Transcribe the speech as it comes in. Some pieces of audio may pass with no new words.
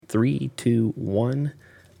Three, two, one.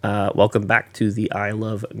 Welcome back to the I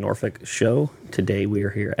Love Norfolk show. Today we are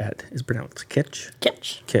here at, is it pronounced Kitch?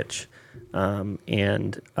 Kitch. Kitch.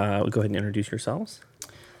 And go ahead and introduce yourselves.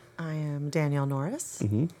 I am Danielle Norris.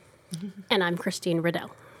 Mm-hmm. And I'm Christine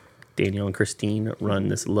Riddell. Danielle and Christine run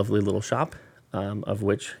this lovely little shop, of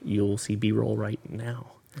which you'll see B-roll right now.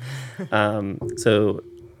 So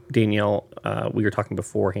Danielle, we were talking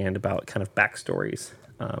beforehand about kind of backstories.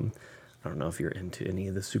 I don't know if you're into any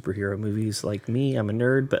of the superhero movies like me. I'm a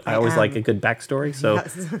nerd, but I always like a good backstory. So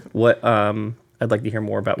Yes. what I'd like to hear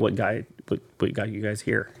more about what got you guys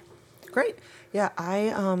here. Great. Yeah,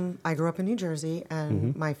 I grew up in New Jersey,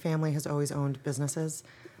 and my family has always owned businesses.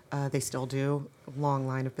 They still do. Long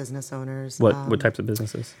line of business owners. What types of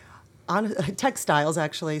businesses? On textiles,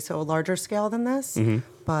 actually, so a larger scale than this.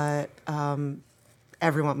 But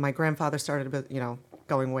everyone, my grandfather started a bit,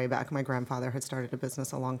 going way back. My grandfather had started a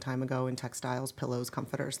business a long time ago in textiles, pillows,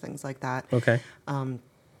 comforters, things like that. Okay.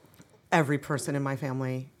 Every person in my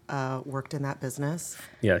family worked in that business.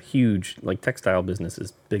 Yeah, huge. Like textile business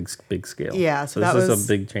is big scale. Yeah, so so this that is was a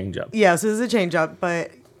big change up. Yeah, so this is a change up,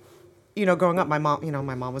 but growing up, my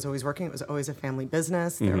mom was always working. It was always a family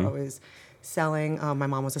business. They were always selling. My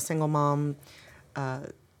mom was a single mom,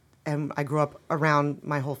 and I grew up around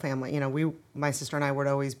my whole family. My sister and I would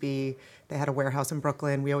always be. They had a warehouse in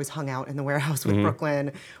Brooklyn. We always hung out in the warehouse with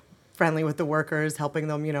Brooklyn, friendly with the workers, helping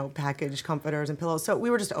them, package comforters and pillows. So we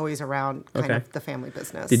were just always around kind of the family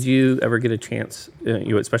business. Did you ever get a chance,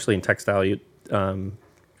 especially in textile,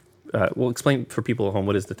 explain for people at home,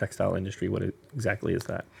 what is the textile industry? What exactly is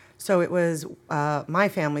that? So it was, my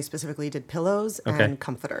family specifically did pillows and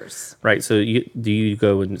comforters. Right. So do you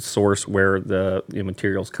go and source where the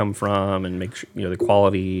materials come from and make sure, the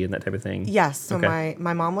quality and that type of thing? Yes. So my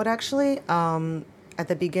mom would actually, at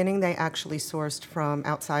the beginning, they actually sourced from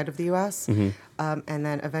outside of the U.S. And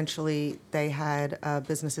then eventually they had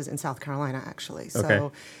businesses in South Carolina, actually.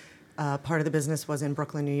 So part of the business was in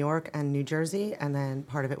Brooklyn, New York and New Jersey, and then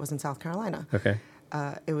part of it was in South Carolina. Okay.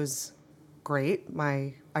 It was great.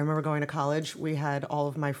 I remember going to college. We had all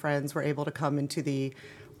of my friends were able to come into the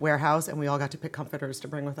warehouse, and we all got to pick comforters to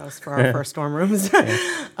bring with us for our first dorm rooms.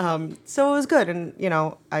 So it was good, and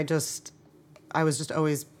I was just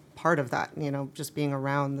always part of that. Just being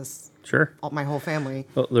around this. Sure. My whole family.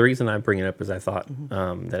 Well, the reason I bring it up is I thought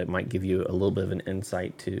that it might give you a little bit of an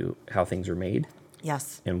insight to how things are made.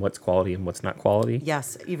 Yes. And what's quality and what's not quality.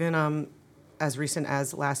 Yes. Even as recent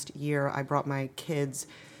as last year, I brought my kids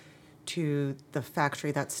to the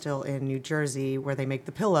factory that's still in New Jersey where they make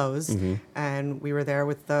the pillows. And we were there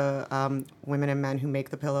with the women and men who make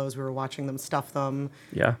the pillows. We were watching them stuff them.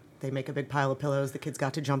 Yeah. They make a big pile of pillows. The kids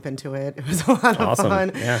got to jump into it. It was a lot of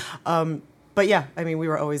fun. Yeah. But yeah, we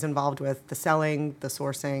were always involved with the selling, the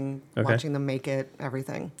sourcing, watching them make it,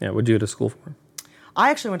 everything. Yeah. What'd you go to school for? I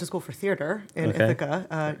actually went to school for theater in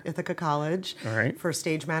Ithaca, Ithaca College, for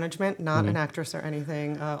stage management, not an actress or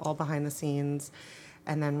anything, all behind the scenes.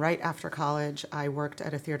 And then right after college, I worked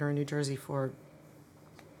at a theater in New Jersey for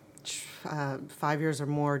 5 years or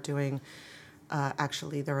more doing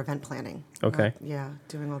actually their event planning. Okay.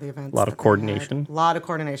 Doing all the events. A lot of coordination. A lot of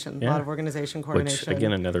coordination, a lot of organization coordination. Which,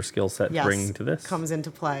 again, another skill set bringing to this. Comes into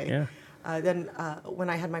play. Yeah. Then when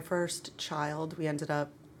I had my first child, we ended up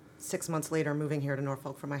 6 months later moving here to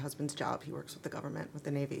Norfolk for my husband's job. He works with the government, with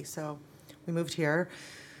the Navy. So we moved here.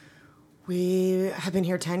 We have been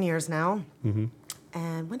here 10 years now.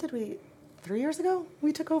 And when did 3 years ago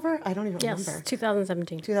we took over? I don't even remember. Yes,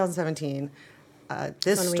 2017. 2017. This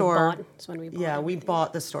That's when store. That's when we bought. Yeah, we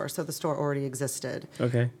bought the store. So the store already existed.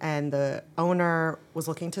 Okay. And the owner was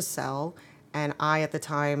looking to sell. And I, at the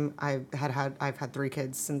time, I've had 3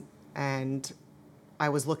 kids, and I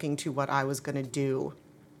was looking to what I was going to do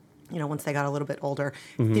once they got a little bit older.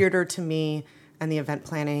 Theater to me and the event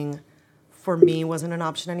planning for me wasn't an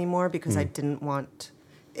option anymore because I didn't want,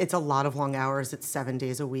 it's a lot of long hours. It's 7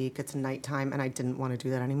 days a week. It's nighttime. And I didn't want to do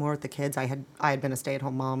that anymore with the kids. I had been a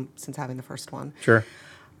stay-at-home mom since having the first one. Sure.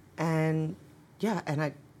 And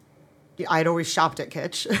I'd always shopped at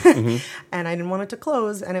Kitch and I didn't want it to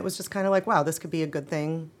close. And it was just kind of like, wow, this could be a good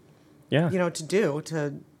thing, to do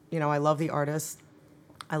I love the artists.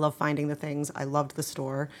 I love finding the things. I loved the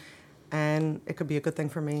store. And it could be a good thing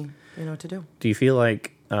for me, to do. Do you feel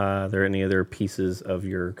like there are any other pieces of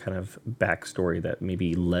your kind of backstory that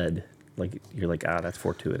maybe led, like you're like, that's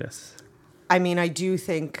fortuitous? I do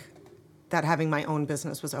think that having my own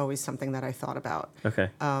business was always something that I thought about. Okay.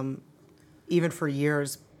 Even for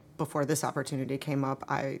years before this opportunity came up,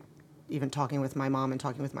 even talking with my mom and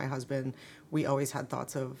talking with my husband, we always had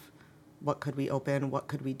thoughts of what could we open, what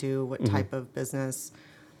could we do, what type of business.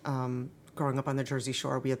 growing up on the Jersey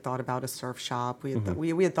Shore, we had thought about a surf shop. We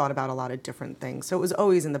had thought about a lot of different things. So it was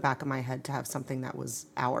always in the back of my head to have something that was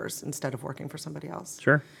ours instead of working for somebody else.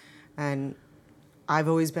 Sure. And I've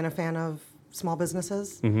always been a fan of small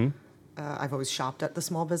businesses. I've always shopped at the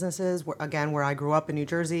small businesses. Where I grew up in New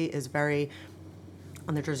Jersey is very,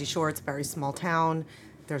 on the Jersey Shore, it's a very small town.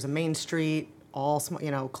 There's a main street, all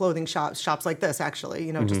small, clothing shops like this,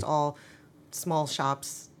 actually, just all small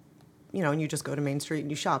shops, and you just go to Main Street and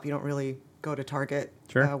you shop. You don't really go to Target,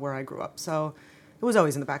 Sure. Where I grew up. So it was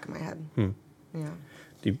always in the back of my head. Yeah.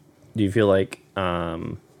 Do you feel like I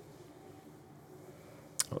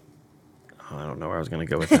don't know where I was going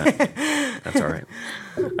to go with that. That's all right.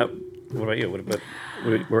 What about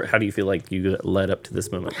you? How do you feel like you led up to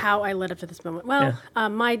this moment? How I led up to this moment. Well,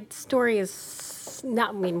 my story is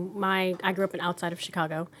not. I grew up outside of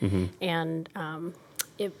Chicago, and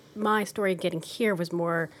my story getting here was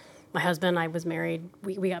more. My husband and I was married.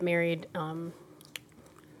 We got married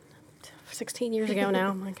 16 years ago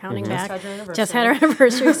now. I'm counting back. Just had our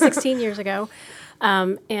anniversary 16 years ago.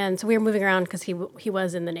 And so we were moving around because he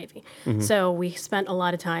was in the Navy. So we spent a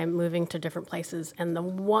lot of time moving to different places. And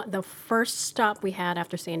the first stop we had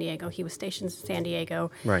after San Diego, he was stationed in San Diego.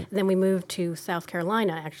 Right. Then we moved to South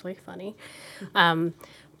Carolina, actually, funny.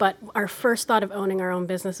 But our first thought of owning our own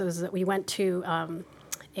business was that we went to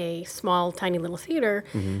a small, tiny little theater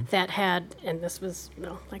that had, and this was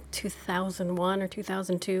like 2001 or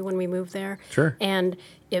 2002 when we moved there. Sure. And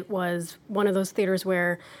it was one of those theaters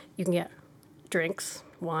where you can get drinks,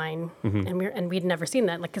 wine, and we'd never seen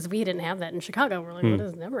that, like, because we didn't have that in Chicago. We're like,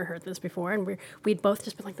 I've never heard this before, and we'd both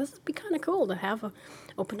just been like, this would be kind of cool to have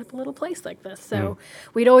open up a little place like this. So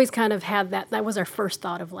we'd always kind of had that. That was our first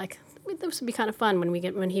thought of like, this would be kind of fun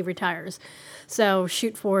when he retires. So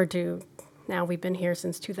shoot forward to now. We've been here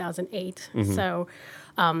since 2008. So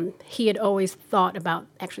he had always thought about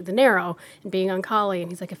actually the Narrow and being on Collie,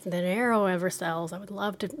 and he's like, if the Narrow ever sells, I would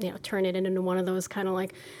love to turn it into one of those kind of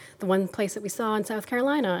like the one place that we saw in South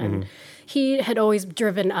Carolina. And he had always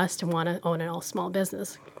driven us to want to own an all small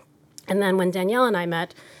business. And then when Danielle and I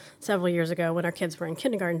met several years ago when our kids were in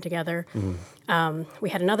kindergarten together, we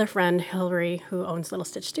had another friend, Hillary, who owns Little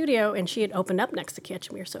Stitch Studio, and she had opened up next to Kitsch.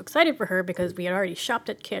 And we were so excited for her because we had already shopped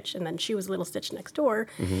at Kitsch, and then she was Little Stitch next door.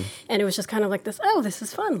 And it was just kind of like this, this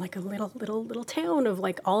is fun, like a little town of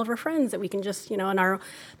like all of our friends that we can just, and our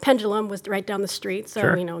Pendulum was right down the street. So,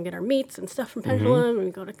 Sure. Get our meats and stuff from Pendulum. And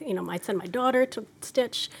we go to, I'd send my daughter to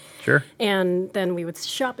Stitch. Sure. And then we would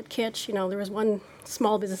shop at Kitsch. There was one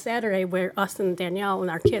small business Saturday where us and Danielle and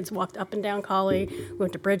our kids walked up and down Collie. We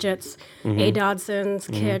went to Bridget's, A. Dodson's,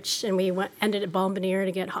 Kitsch, and we ended at Bonbonniere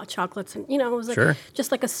to get hot chocolates. And, it was like, Sure.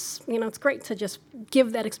 just like it's great to just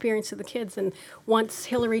give that experience to the kids. And once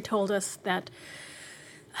Hillary told us that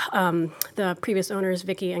the previous owners,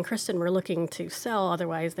 Vicky and Kristen, were looking to sell,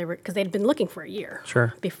 otherwise because they'd been looking for a year.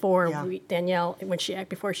 Sure. Before Yeah.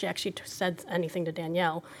 before she actually said anything to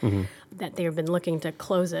Danielle, that they had been looking to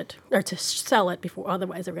close it or to sell it before,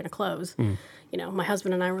 otherwise they were going to close. My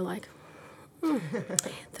husband and I were like,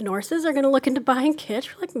 the Norses are going to look into buying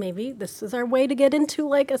Kitsch. We're like, maybe this is our way to get into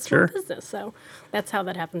like a small Sure. business. So that's how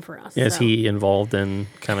that happened for us. Yeah, is So. he involved in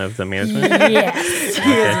kind of the management? Yes.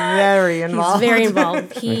 He is very involved. He's very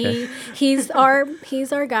involved.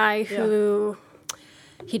 He's our guy who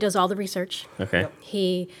he does all the research. Okay.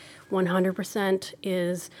 He 100%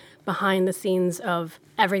 is behind the scenes of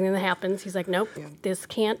everything that happens. He's like, nope, this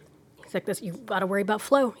can't. He's like, this, you got to worry about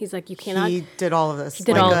flow. He's like, you cannot. He did all of this. He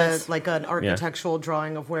did all of this. Like an architectural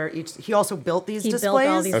drawing of where he also built these He displays.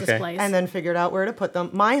 built all these Okay. displays. And then figured out where to put them.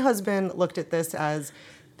 My husband looked at this as,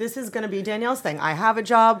 this is going to be Danielle's thing. I have a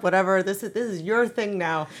job, whatever. This is your thing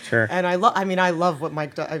now. Sure. And I love what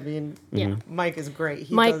Mike does. Yeah. Mike is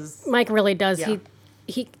great. Mike really does. Yeah.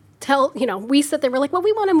 We sit there, we're like, well,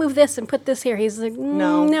 we want to move this and put this here. He's like,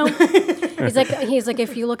 no. he's like,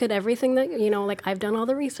 if you look at everything that, like I've done all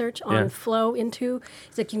the research on Yeah. flow into,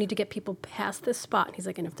 he's like, you need to get people past this spot. He's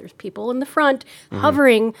like, and if there's people in the front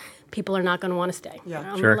hovering, people are not going to want to stay.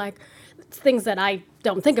 Yeah. I'm Sure. like, it's things that I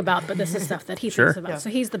don't think about, but this is stuff that he Sure. thinks about. Yeah. So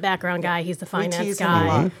he's the background guy. He's the We finance tease guy. him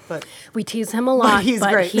a lot, but We tease him a lot, he's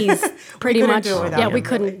but great. he's pretty couldn't much, do it without yeah, him, we really.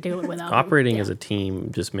 couldn't do it without him. Operating Yeah. as a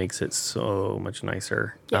team just makes it so much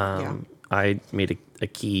nicer. Yeah. I made a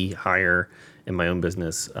key hire in my own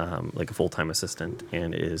business, like a full-time assistant,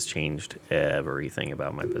 and it has changed everything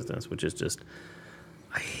about my business, which is just,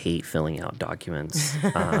 I hate filling out documents.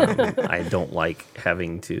 I don't like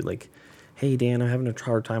having to like, hey, Dan, I'm having a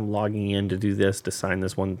hard time logging in to do this, to sign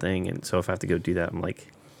this one thing. And so if I have to go do that, I'm like,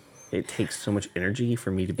 it takes so much energy for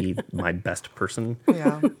me to be my best person.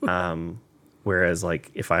 yeah. Whereas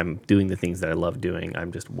like if I'm doing the things that I love doing,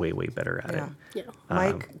 I'm just way, way better at Yeah. it. Yeah.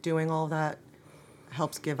 Mike doing all that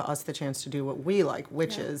helps give us the chance to do what we like,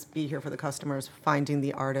 which Yeah. is be here for the customers, finding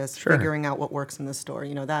the artists, Sure. figuring out what works in the store.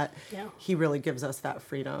 You know, that Yeah. he really gives us that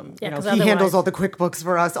freedom. Yeah, you know, 'cause he handles otherwise- all the QuickBooks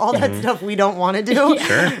for us, all that stuff we don't want to do.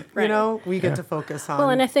 Sure. You Right. know, we get Yeah. to focus on. Well,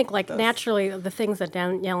 and I think like those. naturally the things that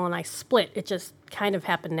Danielle and I split, it just kind of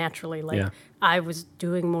happened naturally. Like Yeah. I was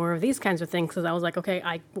doing more of these kinds of things because I was like, okay,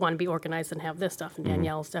 I want to be organized and have this stuff. And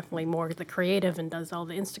Danielle's definitely more the creative and does all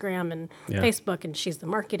the Instagram and Yeah. Facebook, and she's the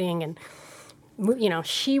marketing and. You know,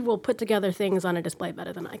 she will put together things on a display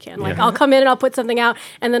better than I can. Like, Yeah. I'll come in and I'll put something out,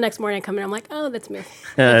 and the next morning I come in, I'm like, oh, that's me.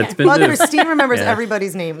 It's been Well, moved. Christine remembers Yeah.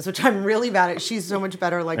 everybody's names, which I'm really bad at. She's so much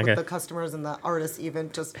better, like Okay. with the customers and the artists,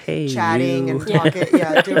 even just Hey, chatting you. and talking,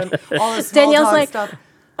 doing all the small Danielle's talk like, stuff.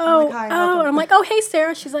 Oh, Hi, oh, welcome. and I'm like, oh, hey,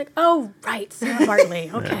 Sarah. She's like, oh, right, Sarah Bartley.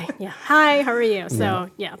 Okay, yeah. Hi, how are you? So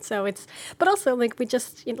so it's, but also like we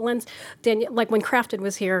just, Len's, Danielle, like when Crafted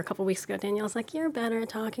was here a couple weeks ago, Danielle's like, you're better at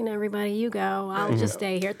talking to everybody. You go. I'll just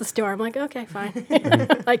stay here at the store. I'm like, okay, fine.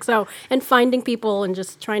 Like so, and finding people and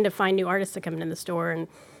just trying to find new artists to come in the store, and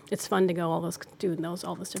it's fun to go all those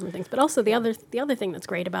different things. But also the other thing that's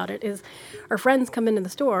great about it is our friends come into the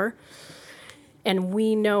store. And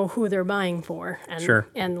we know who they're buying for. And, Sure.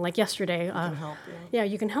 And like yesterday, help,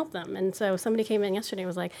 you can help them. And so somebody came in yesterday and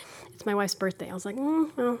was like, it's my wife's birthday. I was like,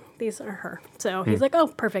 well, these are her. So he's like, oh,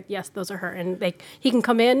 perfect. Yes, those are her. And he can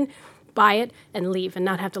come in, buy it, and leave and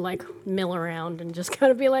not have to like mill around and just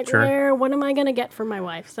kind of be like, Sure. what am I going to get for my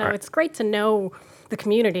wife? So Right. it's great to know the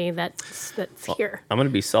community that's here. I'm going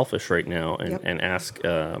to be selfish right now and, Yep. and ask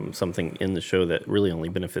something in the show that really only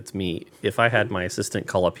benefits me. If I had my assistant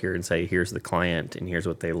call up here and say, here's the client and here's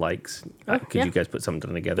what they like, could yeah. you guys put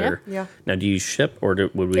something together? Yeah. Now, do you ship or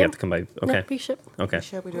would we Yeah. have to come by? No, Okay. we ship. Okay.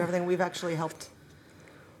 We do everything. We've actually helped.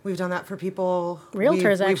 We've done that for people.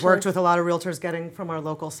 Realtors, We've worked actually. with a lot of realtors getting from our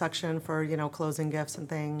local section for, closing gifts and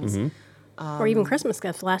things. Mm-hmm. Or even Christmas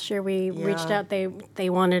gifts. Last year we reached yeah. out. They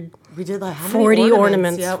wanted We did like how many 40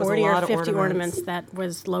 ornaments, Yeah, it was a 40 lot or of 50 ornaments that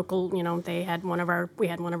was local. They had we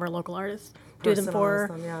had one of our local artists do them for.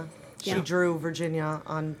 Personalized them, yeah. Yeah. She drew Virginia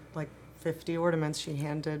on like 50 ornaments. She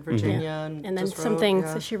handed Virginia and And then just wrote, something,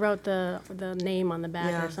 yeah. so she wrote the name on the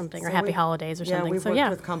bag Yeah. or something, or So Happy we- Holidays or something. We've So worked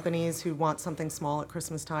with companies who want something small at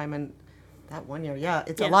Christmas time, and that one year,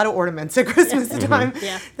 it's a Yeah. lot of ornaments at Christmas time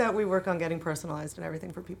Yeah. that we work on getting personalized and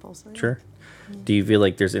everything for people. So yeah. Sure. Do you feel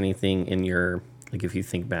like there's anything in your, like if you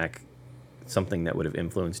think back, something that would have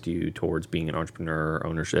influenced you towards being an entrepreneur or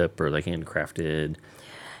ownership or like handcrafted?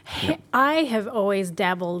 I have always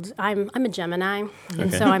dabbled. I'm a Gemini, and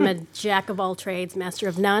Okay. so I'm a jack of all trades, master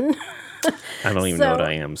of none. I don't even know what So-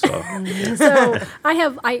 I am. So, So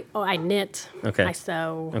I knit, Okay. I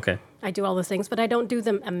sew, okay. I do all those things, but I don't do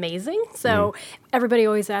them amazing. So everybody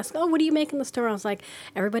always asks, "Oh, what do you make in the store?" I was like,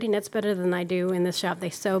 "Everybody knits better than I do in this shop. They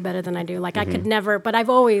sew better than I do." Like I could never, but I've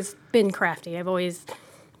always been crafty. I've always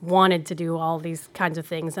wanted to do all these kinds of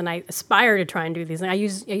things, and I aspire to try and do these. And I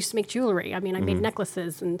used to make jewelry. I mean, I made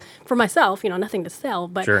necklaces and for myself, nothing to sell,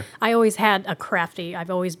 but Sure. I always had a crafty. I've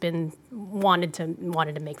always been wanted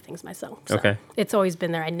to make things myself. So Okay. it's always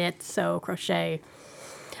been there. I knit, sew, crochet.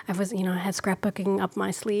 I had scrapbooking up my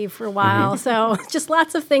sleeve for a while. So just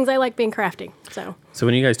lots of things. I like being crafty. So So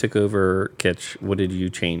when you guys took over Kitsch, what did you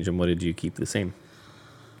change and what did you keep the same?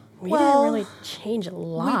 we Well, didn't really change a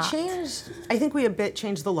lot. I think we a bit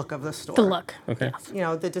changed the look of the store. The look. Okay.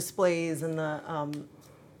 Yes. The displays and the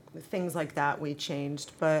things like that we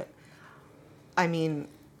changed. But I mean,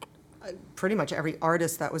 pretty much every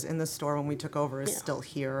artist that was in the store when we took over is Yeah. still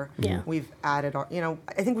here. Yeah. We've added, I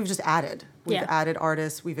think we've just added. We've Yeah. added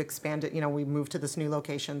artists. We've expanded. We moved to this new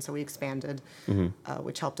location, so we expanded,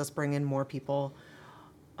 which helped us bring in more people.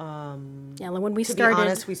 Yeah, like when we To started, be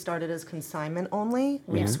honest, we started as consignment only.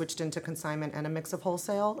 We've Yeah. switched into consignment and a mix of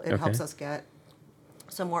wholesale. It Okay. helps us get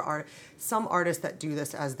some more art. Some artists that do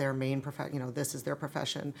this as their main this is their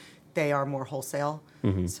profession. They are more wholesale.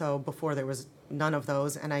 So before there was none of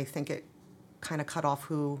those, and I think it kind of cut off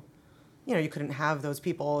who, you couldn't have those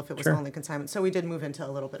people if it was Sure. only consignment. So we did move into a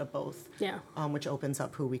little bit of both. Yeah. Which opens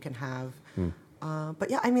up who we can have. But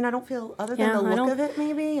yeah, I mean, I don't feel other than Yeah, the I look don't- of it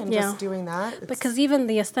maybe, and Yeah. just doing that. it's- because even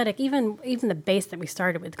the aesthetic, even the base that we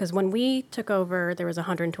started with, because when we took over, there was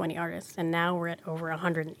 120 artists, and now we're at over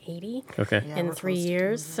 180 Okay. Yeah, in we're 3 close to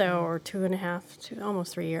years, so or 2.5,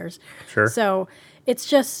 almost 3 years. Sure. So it's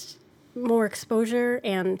just more exposure,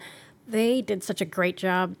 and they did such a great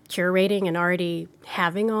job curating and already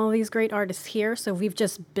having all these great artists here. So we've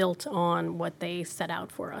just built on what they set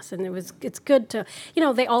out for us, and it's good to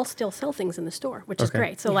they all still sell things in the store, which is Okay.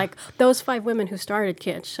 great. So like those 5 women who started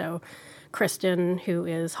Kitsch, so Kristen, who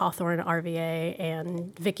is Hawthorne RVA,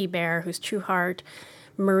 and Vicky Bear, who's True Heart,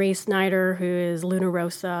 Marie Snyder, who is Luna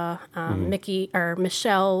Rosa,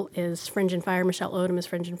 Michelle is Fringe and Fire, Michelle Odom is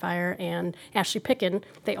Fringe and Fire, and Ashley Pickin.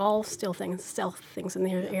 They all sell things in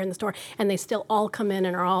here in the store, and they still all come in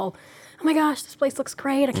and are all, oh my gosh, this place looks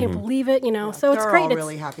great. I can't believe it, So it's They're great. all It's,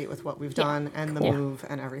 really happy with what we've done and the move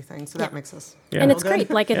and everything. So that makes us Yeah. and feel it's good. great.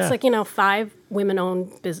 Like it's Yeah. like 5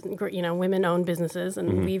 women-owned business, women-owned businesses,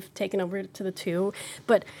 and we've taken over to the 2.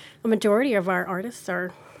 But a majority of our artists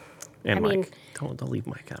are, And I Mike. mean- Don't leave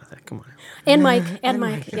Mike out of that. Come on. and Mike,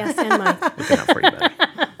 yes, and Mike. Looking out for you,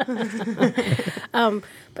 buddy.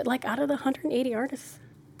 But like out of the 180 artists,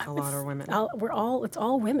 A lot are women. it's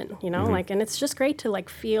all women, like, and it's just great to like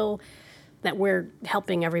feel that we're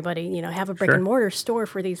helping everybody, have a brick Sure. and mortar store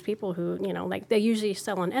for these people who, like they usually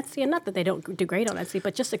sell on Etsy, and not that they don't do great on Etsy,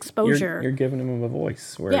 but just exposure. You're giving them a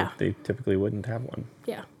voice where Yeah. they typically wouldn't have one.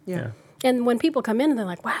 Yeah. Yeah. And when people come in and they're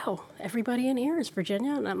like, wow, everybody in here is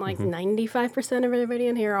Virginia. And I'm like, 95% of everybody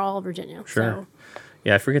in here are all Virginia. Sure.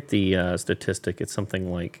 Yeah, I forget the statistic. It's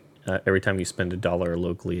something like every time you spend $1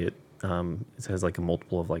 locally, it has like a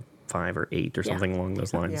multiple of like 5 or 8 or Yeah. something along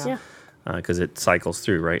those lines. Yeah. Because it cycles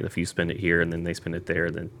through, right? If you spend it here and then they spend it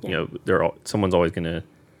there, then Yeah. someone's always going to.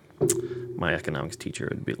 My economics teacher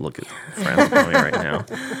would be looking frowning at me right now.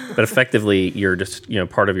 But effectively, you're just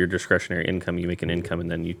part of your discretionary income. You make an income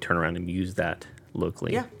and then you turn around and use that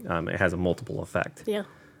locally. Yeah. It has a multiple effect. Yeah.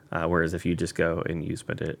 Whereas if you just go and you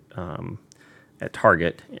spend it at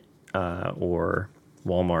Target or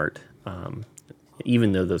Walmart,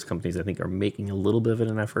 even though those companies I think are making a little bit of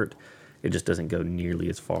an effort, it just doesn't go nearly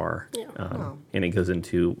as far. Yeah. No. And it goes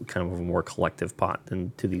into kind of a more collective pot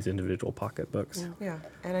than to these individual pocketbooks. Yeah.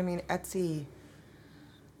 And I mean, Etsy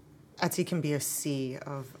can be a sea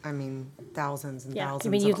of, thousands and Yeah. thousands I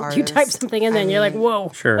mean, of you artists. type something in there and you're like, mean,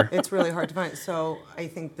 whoa. Sure. It's really hard to find. So I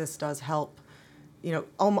think this does help.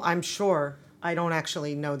 I'm sure, I don't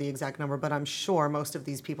actually know the exact number, but I'm sure most of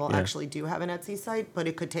these people Yeah. actually do have an Etsy site, but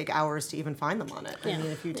it could take hours to even find them on it. Yeah. I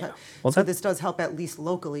mean, if you Yeah. Well, so that- this does help at least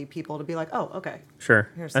locally people to be like, oh, okay. Sure.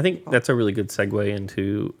 Here's I think people. that's a really good segue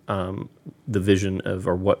into the vision of,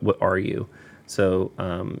 or what are you? So,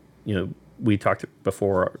 we talked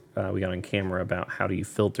before we got on camera about how do you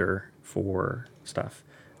filter for stuff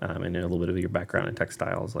and a little bit of your background in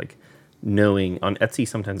textiles. Like knowing on Etsy,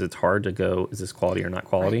 sometimes it's hard to go, is this quality or not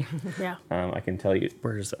quality? Yeah. I can tell you,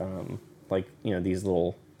 where's these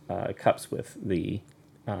little cups with the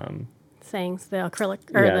Sayings, the acrylic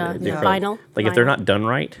or the acrylic. vinyl. Like if they're Vinyl. not done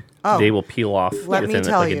right, Oh. they will peel off Let me within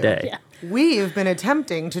tell like you. a day. Yeah. We've been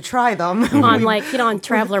attempting to try them. on on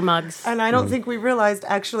traveler mugs. And I don't think we realized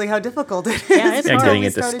actually how difficult it is. Yeah, it's Yeah, hard. getting We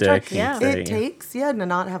it to started stick. trying- Yeah. It takes, to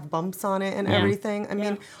not have bumps on it and Yeah. everything. I mean,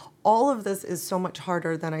 Yeah. all of this is so much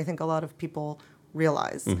harder than I think a lot of people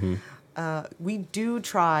realize. We do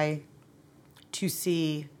try to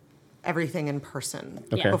see everything in person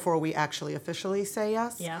Okay. before we actually officially say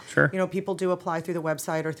yes. Yeah. Sure. People do apply through the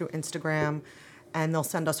website or through Instagram, and they'll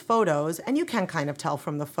send us photos, and you can kind of tell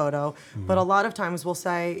from the photo. But a lot of times we'll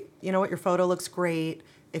say, you know what, your photo looks great.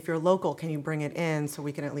 If you're local, can you bring it in so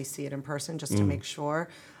we can at least see it in person just to make sure?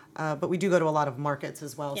 But we do go to a lot of markets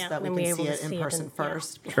as well Yeah, so that we then can we're see able it to in see it person in- yeah.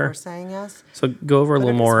 first before Sure. saying yes. So go over a But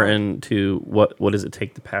little it is more hard. into what does it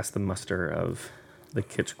take to pass the muster of the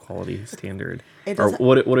kitsch quality standard, It or does-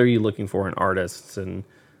 what are you looking for in artists, and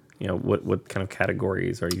what kind of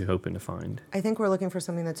categories are you hoping to find? I think we're looking for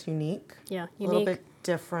something that's unique. Yeah, A little unique. bit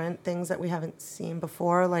different, things that we haven't seen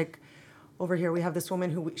before. Like over here, we have this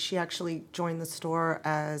woman who she actually joined the store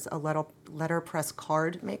as a letterpress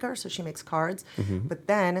card maker, so she makes cards. But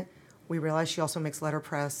then we realized she also makes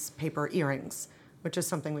letterpress paper earrings, which is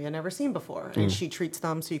something we had never seen before. And she treats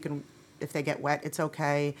them so you can, if they get wet, it's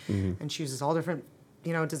okay. And she uses all different,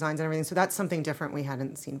 designs and everything. So that's something different we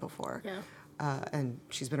hadn't seen before. Yeah. And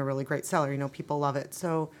she's been a really great seller. People love it.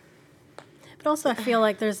 So But also, I feel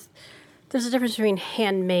like there's a difference between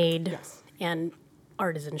handmade Yes. and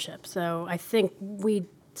artisanship. So I think we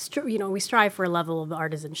strive for a level of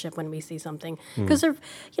artisanship when we see something because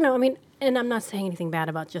and I'm not saying anything bad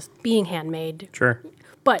about just being handmade, Sure.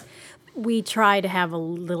 but we try to have a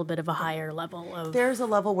little bit of a higher level of there's a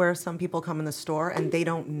level where some people come in the store and they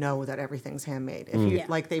don't know that everything's handmade. If you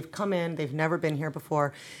Yeah. they've come in, they've never been here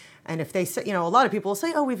before, and if they say, a lot of people will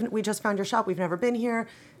say, "Oh, we just found your shop. We've never been here.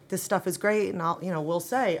 This stuff is great," and we'll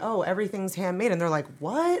say, "Oh, everything's handmade," and they're like,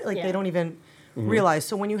 "What?" Like Yeah. they don't even realize.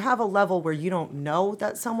 So when you have a level where you don't know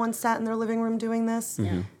that someone sat in their living room doing this.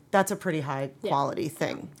 That's a pretty high quality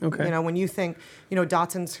thing. Okay. When you think,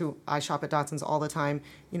 Dotson's, who I shop at Dotson's all the time,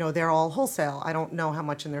 they're all wholesale. I don't know how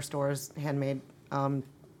much in their stores handmade.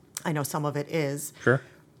 I know some of it is, Sure.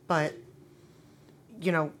 but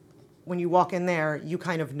you know, when you walk in there, you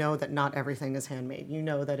kind of know that not everything is handmade. You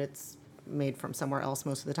know that it's made from somewhere else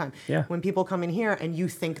most of the time. Yeah. When people come in here and you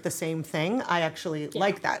think the same thing, I actually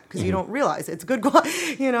like that because Mm-hmm. you don't realize it's good quality.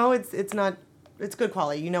 You know, it's not, it's good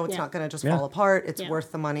quality. You know, it's Yeah. not going to just Yeah. fall apart. It's Yeah.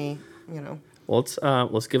 worth the money. You know. Well,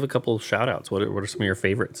 let's give a couple of shout outs. What are some of your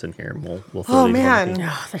favorites in here? And we'll throw Oh these on the man, table.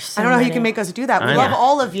 Oh, there's so I don't know how you many. can make us do that. We I love know.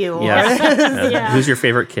 all of you. Yeah. Yeah. Who's your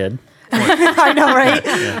favorite kid? I know,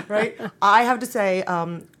 right? Right. I have to say,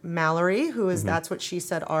 Mallory, who is That's What She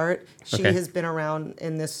Said Art. She Okay. has been around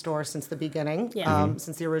in this store since the beginning, Yeah.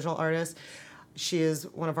 since the original artist. She is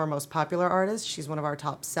one of our most popular artists. She's one of our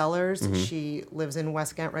top sellers. She lives in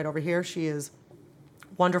West Ghent, right over here. She is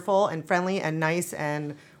wonderful and friendly and nice,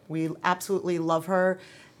 and we absolutely love her.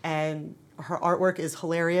 And her artwork is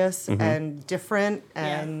hilarious and different.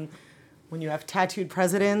 And when you have tattooed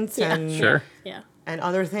presidents Yeah. and Sure. Yeah. and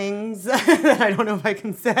other things that I don't know if I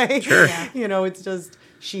can say. Sure. Yeah. You know, it's just,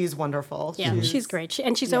 she's wonderful. Yeah, she's great.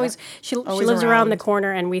 She's yeah. always she Always lives around the around.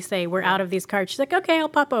 corner, and we say we're out of these cards. She's like, okay, I'll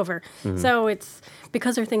pop over. So it's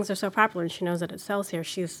because her things are so popular, and she knows that it sells here.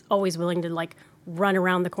 She's always willing to like run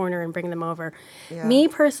around the corner and bring them over. Yeah. Me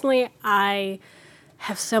personally, I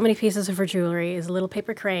have so many pieces of her jewelry. Is a little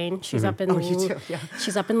paper crane. She's up in Oh, you do, yeah.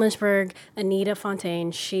 she's up in Lynchburg. Anita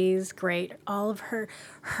Fontaine. She's great. All of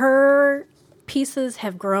her pieces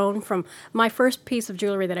have grown from my first piece of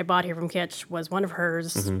jewelry that I bought here from Kitsch was one of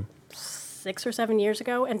hers 6 or 7 years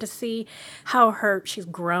ago, and to see how she's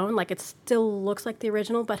grown, like it still looks like the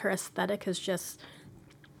original, but her aesthetic has just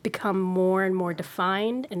become more and more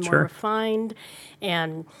defined and more Sure. refined,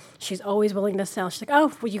 and she's always willing to sell. She's like,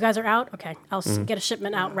 oh, well, you guys are out? Okay, I'll get a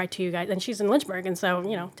shipment out right to you guys. And she's in Lynchburg, and so,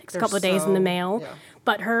 you know, it takes a They're couple of days in the so- mail. yeah.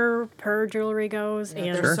 But her jewelry goes, and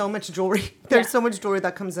There's so much jewelry. There's Yeah. so much jewelry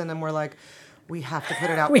that comes in, and we're like, we have to put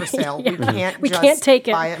it out We- for sale. yeah. We can't we just can't take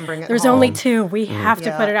it. buy it and bring it There's home. only two. We have to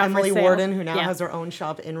Yeah, put it out Emily for sale. Warden, who now Yeah. has her own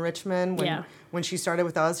shop in Richmond. Yeah. When she started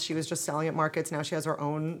with us, she was just selling at markets. Now she has her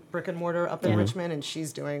own brick and mortar up in Yeah. Richmond, and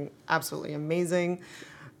she's doing absolutely amazing.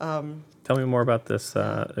 Tell me more about this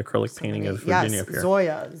acrylic painting of Virginia Yes, up here.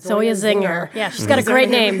 Zoya Zinger. Yeah, she's got a great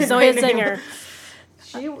name. Zoya Zinger.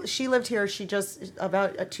 She lived here. She just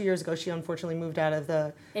about 2 years ago. She unfortunately moved out of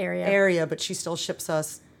the Area. but she still ships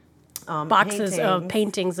us Boxes of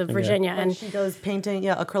paintings of Virginia And and she does painting,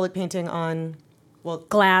 acrylic painting on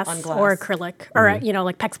glass, on glass. or acrylic or you know,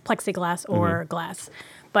 like plexiglass or glass.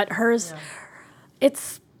 But hers,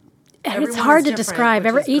 it's Everyone hard is to different, describe.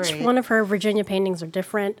 which is Each great. one of her Virginia paintings are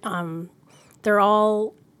different.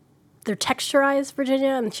 They're texturized Virginia,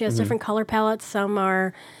 and she has different color palettes.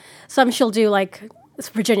 Some she'll do like it's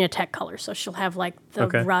Virginia Tech colors, so she'll have like the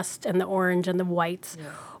Okay. rust and the orange and the whites.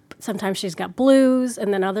 Sometimes she's got blues,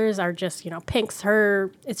 and then others are just, you know, pinks.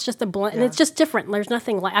 It's just a blend, and it's just different. There's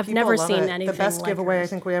nothing like I've never People love seen it. anything. The best like giveaway I hers.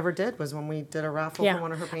 think we ever did was when we did a raffle Yeah. for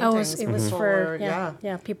one of her Oh, paintings. it was for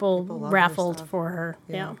People love her raffled stuff. for her.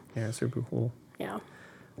 Yeah, Yeah, super cool. yeah.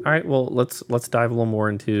 All right, well let's dive a little more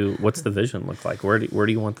into what's the vision look like. Where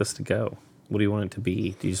do you want this to go? What do you want it to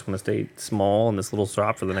be? Do you just want to stay small in this little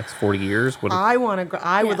shop for the next 40 years? What? I want to.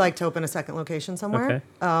 I Yeah. would like to open a second location somewhere. Okay.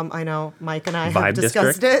 I know Mike and I Vibe have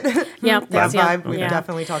discussed it. Yeah, That yeah, vibe. We've yeah.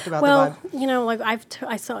 definitely talked about Well, the vibe. you know, like I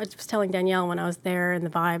was telling Danielle when I was there in the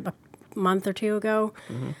Vibe a month or two ago.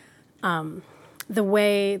 The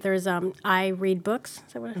way there's I read books.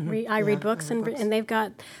 Is that what I read books, and they've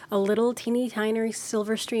got a little teeny tiny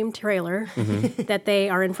Silverstream trailer that they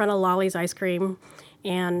are in front of Lolly's Ice Cream.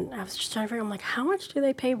 And I was just trying to figure, I'm like, how much do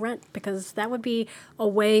they pay rent? Because that would be a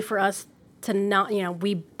way for us to not, you know,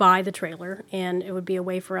 we buy the trailer, and it would be a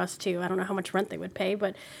way for us to, I don't know how much rent they would pay,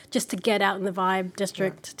 but just to get out in the Vibe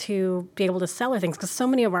district to be able to sell our things, because so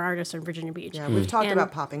many of our artists are in Virginia Beach. Yeah, we've talked And-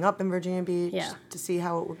 about popping up in Virginia Beach Yeah. to see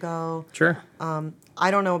how it would go. Sure. I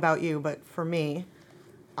don't know about you, but for me,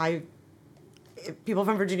 people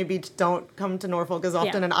from Virginia Beach don't come to Norfolk as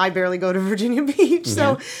often, Yeah. and I barely go to Virginia Beach.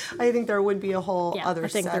 So I think there would be a whole Yeah, other I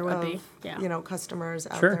think set there would of be. Yeah. customers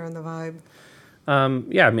out Sure. there in the Vibe.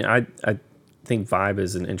 Yeah, I mean, I think Vibe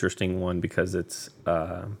is an interesting one because it's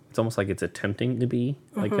almost like it's attempting to be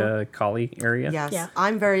like a Collie area. Yes, Yeah.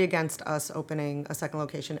 I'm very against us opening a second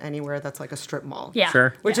location anywhere that's like a strip mall. Yeah.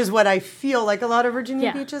 Sure. Which is what I feel like a lot of Virginia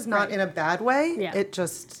Yeah, Beach is, not right. in a bad way. Yeah. It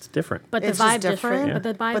just, It's different. But the It's just Vibe district, different. but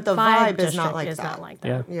the Vibe, But the Vibe vibe is district not like is that. not like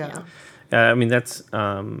that. Yeah. yeah. I mean, that's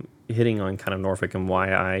hitting on kind of Norfolk and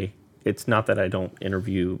why it's not that I don't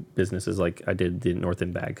interview businesses like I did the North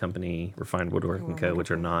End Bag Company, Refined Woodwork & Co., which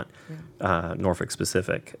are not Norfolk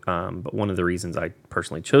specific. But one of the reasons I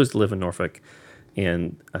personally chose to live in Norfolk,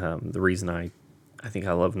 and the reason I I think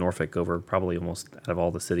I love Norfolk over probably almost out of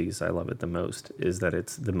all the cities. I love it the most is that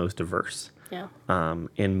it's the most diverse. Yeah.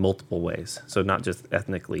 In multiple ways. So not just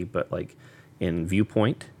ethnically, but like in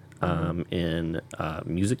viewpoint, in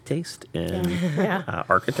music taste, in Yeah.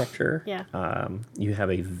 architecture. Yeah. You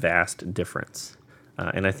have a vast difference.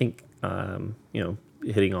 And I think,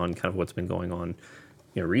 hitting on kind of what's been going on,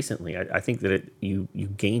 recently, I think that you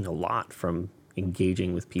gain a lot from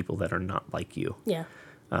engaging with people that are not like you. Yeah.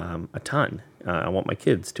 A ton. I want my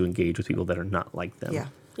kids to engage with people that are not like them. Yeah.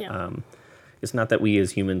 Yeah. It's not that we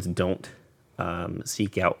as humans don't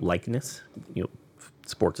seek out likeness.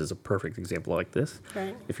 Sports is a perfect example like this.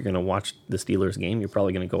 Right. If you're going to watch the Steelers game, you're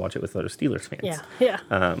probably going to go watch it with other Steelers fans. Yeah.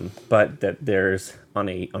 Yeah. But that there's on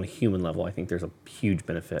a human level, I think there's a huge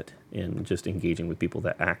benefit in just engaging with people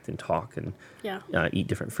that act and talk and Yeah. eat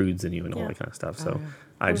different foods than you and all Yeah. that kind of stuff. So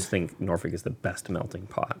I just think Norfolk is the best melting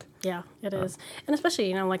pot. Yeah, it is. And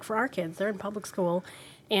especially, like for our kids, they're in public school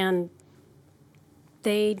and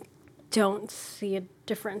they don't see a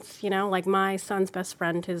difference, like my son's best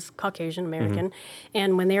friend is Caucasian American,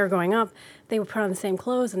 and when they were growing up, they would put on the same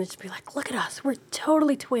clothes and they'd just be like, look at us, we're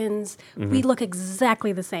totally twins. We look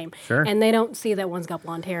exactly the same. Sure. And they don't see that one's got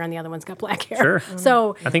blonde hair and the other one's got black hair. Sure.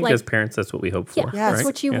 So I think like, as parents, that's what we hope for. yeah, that's right?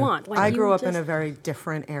 what you Yeah. want. Like, I you grew up in just- a very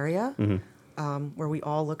different area where we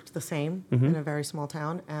all looked the same in a very small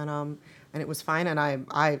town, and it was fine. And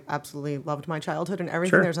I absolutely loved my childhood and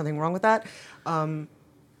everything. Sure. There's nothing wrong with that.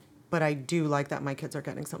 But I do like that my kids are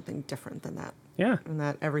getting something different than that, Yeah. and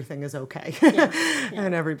that everything is okay,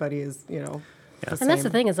 and everybody is, the And that's the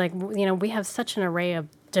same. thing is like, we have such an array of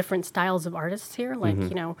different styles of artists here. Like,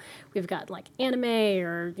 we've got like anime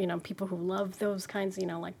or, people who love those kinds,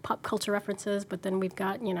 like pop culture references. But then we've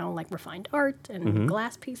got, like refined art and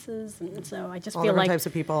glass pieces. And so I just All feel different like, types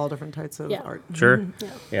of people, all different types of Yeah. art. Sure. Yeah.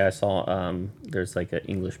 Yeah, I saw there's like an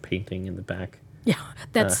English painting in the back. yeah,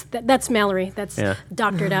 that's Mallory. That's Yeah.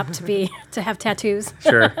 doctored up to have tattoos.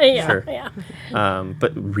 Sure, yeah, sure. yeah,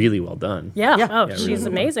 But really well done. yeah. Yeah. Oh, Yeah, she's really.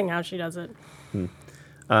 amazing how she does it.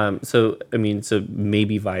 So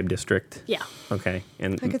maybe Vibe District. Yeah. Okay,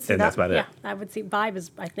 and I could see that's that. about Yeah, it. I would see Vibe is,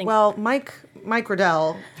 I think. Well, Mike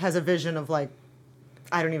Riddell has a vision of like,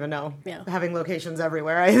 I don't even know, Yeah. having locations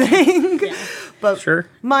everywhere, I think. Yeah. But Sure.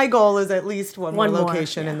 my goal is at least one more One more,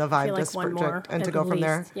 location in yeah. the I Vibe feel like District, one more and to at go from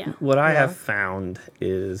there. least, Yeah. What I Yeah. have found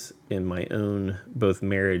is in my own both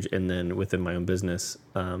marriage and then within my own business,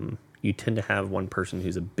 you tend to have one person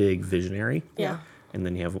who's a big visionary. Yeah. And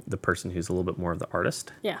then you have the person who's a little bit more of the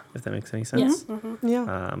artist. Yeah. If that makes any sense. Yes.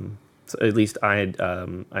 Yeah. So at least I had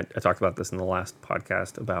I talked about this in the last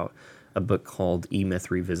podcast about a book called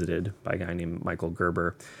E-Myth Revisited by a guy named Michael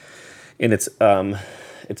Gerber, and it's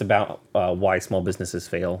about why small businesses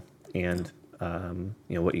fail and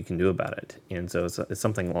what you can do about it. And so it's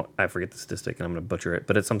something, I forget the statistic and I'm going to butcher it,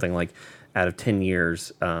 but it's something like out of 10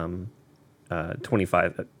 years,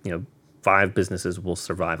 25 5 businesses will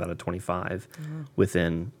survive out of 25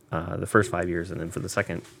 within the first 5 years, and then for the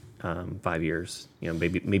second 5 years,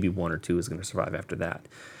 maybe 1 or 2 is going to survive after that.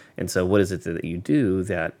 And so what is it that you do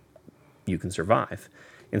that you can survive?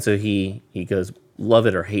 And so he goes, love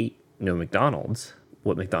it or hate McDonald's.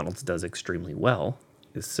 What McDonald's does extremely well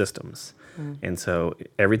is systems. And so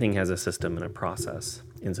everything has a system and a process.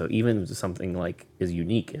 And so even something like as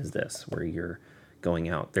unique as this, where you're going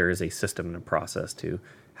out, there is a system and a process to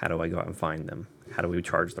how do I go out and find them? How do we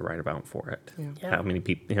charge the right amount for it? Yeah. How many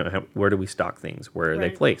people, where do we stock things? Where are they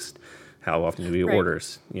Right. placed? How often do we Right.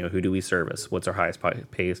 orders? Who do we service? What's our highest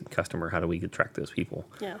paid customer? How do we track those people?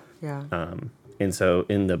 Yeah. Yeah. And so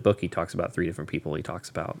in the book, he talks about 3 different people. He talks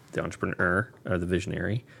about the entrepreneur or the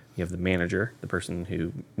visionary. You have the manager, the person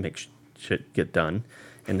who makes shit get done.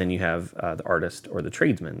 And then you have the artist or the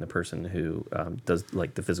tradesman, the person who does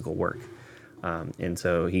like the physical work. And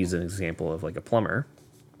so he's an example of like a plumber,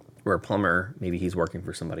 where a plumber, maybe he's working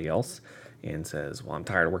for somebody else and says, well, I'm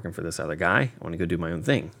tired of working for this other guy. I want to go do my own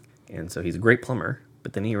thing. And so he's a great plumber,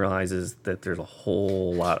 but then he realizes that there's a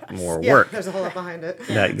whole lot more Yeah, work there's a whole lot behind it.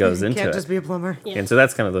 that goes into Can't it. just be a plumber. Yeah. And so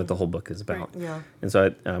that's kind of what the whole book is about. Right. Yeah. And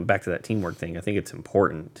so back to that teamwork thing, I think it's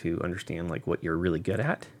important to understand like what you're really good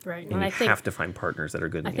at. Right. And And you I think- have to find partners that are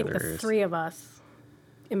good I in the think other the areas. 3 of us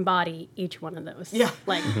embody each one of those. Yeah.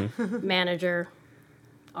 Like Mm-hmm. manager,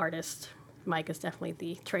 artist. Mike is definitely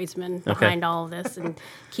the tradesman behind all of this and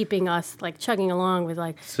keeping us like chugging along with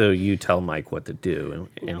like, So you tell Mike what to do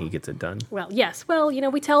and No. he gets it done. well, yes, well,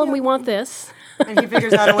 we tell him we want this. And he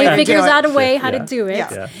figures out a way He to figures do out it. a way how Yeah. to do it.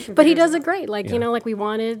 Yeah. But he does it great. Like, Yeah. like we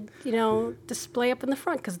wanted, display up in the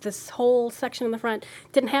front because this whole section in the front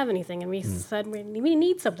didn't have anything. And we said, we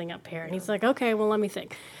need something up here. And he's like, okay, well, let me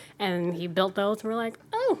think. And he built those and we're like,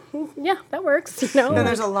 oh, yeah, that works. You know, Then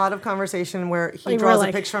there's a lot of conversation where he We're draws like-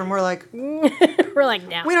 a picture and we're like, we're like,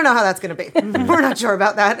 no. we don't know how that's going to be. We're not sure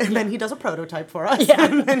about that. And then he does a prototype for us. Yeah.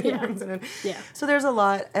 And then he Yeah. brings it in. Yeah. So there's a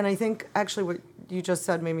lot. And I think actually what you just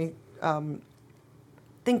said made me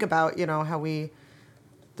think about, how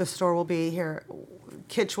the store will be here.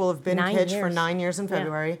 Kitsch will have been 9 Kitsch for years. 9 years in Yeah.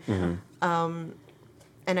 February.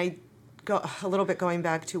 And I go a little bit going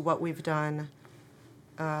back to what we've done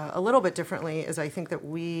a little bit differently is I think that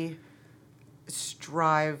we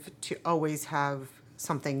strive to always have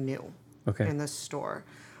something new Okay. in the store.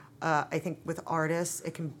 I think with artists,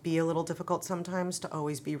 it can be a little difficult sometimes to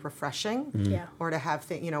always be refreshing, Yeah. or to have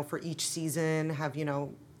for each season have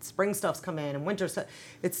spring stuffs come in and winter stuff.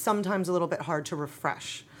 It's sometimes a little bit hard to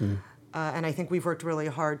refresh, and I think we've worked really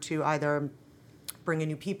hard to either bring in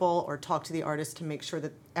new people or talk to the artists to make sure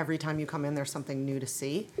that every time you come in, there's something new to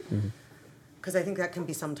see. Because I think that can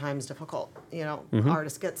be sometimes difficult.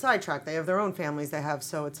 Artists get sidetracked. They have their own families they have.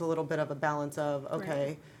 So it's a little bit of a balance of,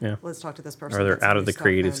 okay, Yeah. let's talk to this person. Or they're get some out of new the stuff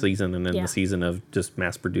creative in. season and then Yeah. the season of just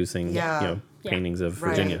mass producing, Yeah. Yeah. paintings of Right.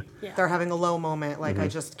 Virginia. Yeah. They're having a low moment. Like, I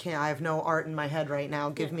just can't, I have no art in my head right now.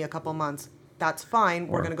 Give me a couple months. That's fine.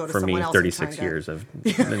 We're Or going to go to for someone me, else. 36 years of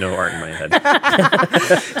no art in my head.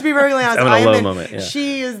 To be very honest, Having a I am low in- moment, yeah.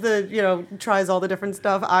 She is tries all the different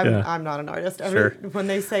stuff. I'm not an artist. Sure. When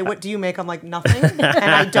they say, what do you make? I'm like, nothing. And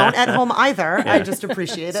I don't at home either. I just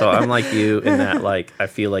appreciate it. So I'm like you in that, like, I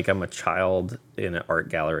feel like I'm a child in an art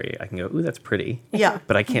gallery. I can go, ooh, that's pretty. Yeah.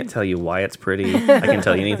 But I can't tell you why it's pretty. I can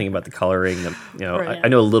tell you anything about the coloring. Right. I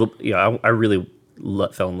know a little, I really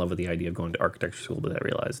fell in love with the idea of going to architecture school, but I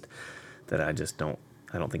realized that I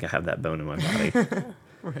don't think I have that bone in my body.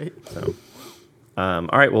 Right. So, all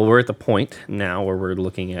right, well, we're at the point now where we're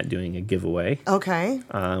looking at doing a giveaway. Okay.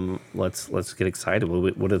 Let's get excited.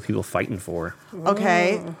 What are the people fighting for?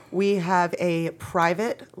 Okay, we have a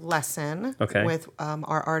private lesson Okay. with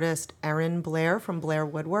our artist Erin Blair from Blair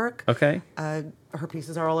Woodwork. Okay. Her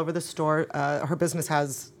pieces are all over the store. Her business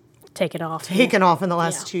has Take it off. taken off in the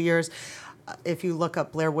last Yeah. 2 years. If you look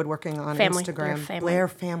up Blair Woodworking on Family, Instagram, Blair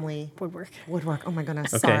Family. Family Woodwork. Woodwork. Oh my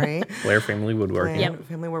goodness, Okay. sorry. Blair Family Woodworking. Blair Yep.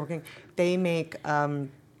 Family Woodworking. They make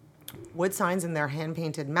wood signs in their hand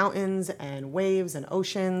painted mountains and waves and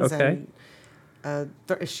oceans Okay. and.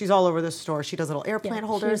 She's all over the store. She does little air plant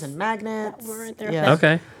holders she's- and magnets. we're right there. Yeah.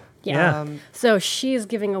 Okay. Yeah. Yeah. So she's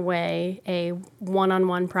giving away a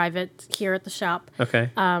one-on-one private here at the shop. Okay.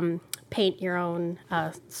 Paint your own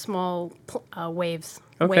small waves.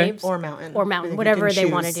 Okay. Waves Or mountain. Or mountain, You whatever can they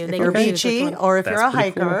want to choose. do. If They you're can choose which beachy one. or if you're a That's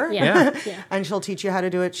pretty cool. hiker. Yeah. Yeah. And she'll teach you how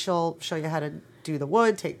to do it. She'll show you how to do the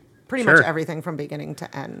wood, take pretty Sure. much everything from beginning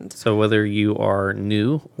to end. So whether you are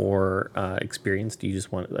new or experienced, you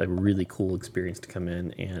just want a really cool experience to come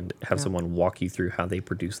in and have someone walk you through how they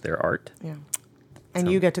produce their art. Yeah. And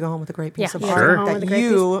you get to go home with a great piece Yeah, of you get to go art home with that a great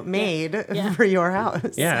you piece. made Yeah. for your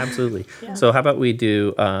house. Yeah, absolutely. Yeah. So how about we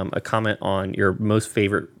do a comment on your most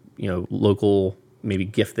favorite, local maybe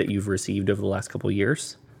gift that you've received over the last couple of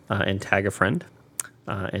years, and tag a friend,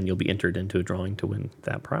 and you'll be entered into a drawing to win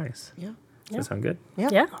that prize. Yeah. Does that sound good? Yeah.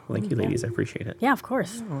 Yeah. Thank you, ladies. I appreciate it. Yeah, of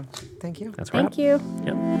course. Thank you. That's right. Thank you.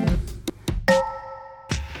 Yep.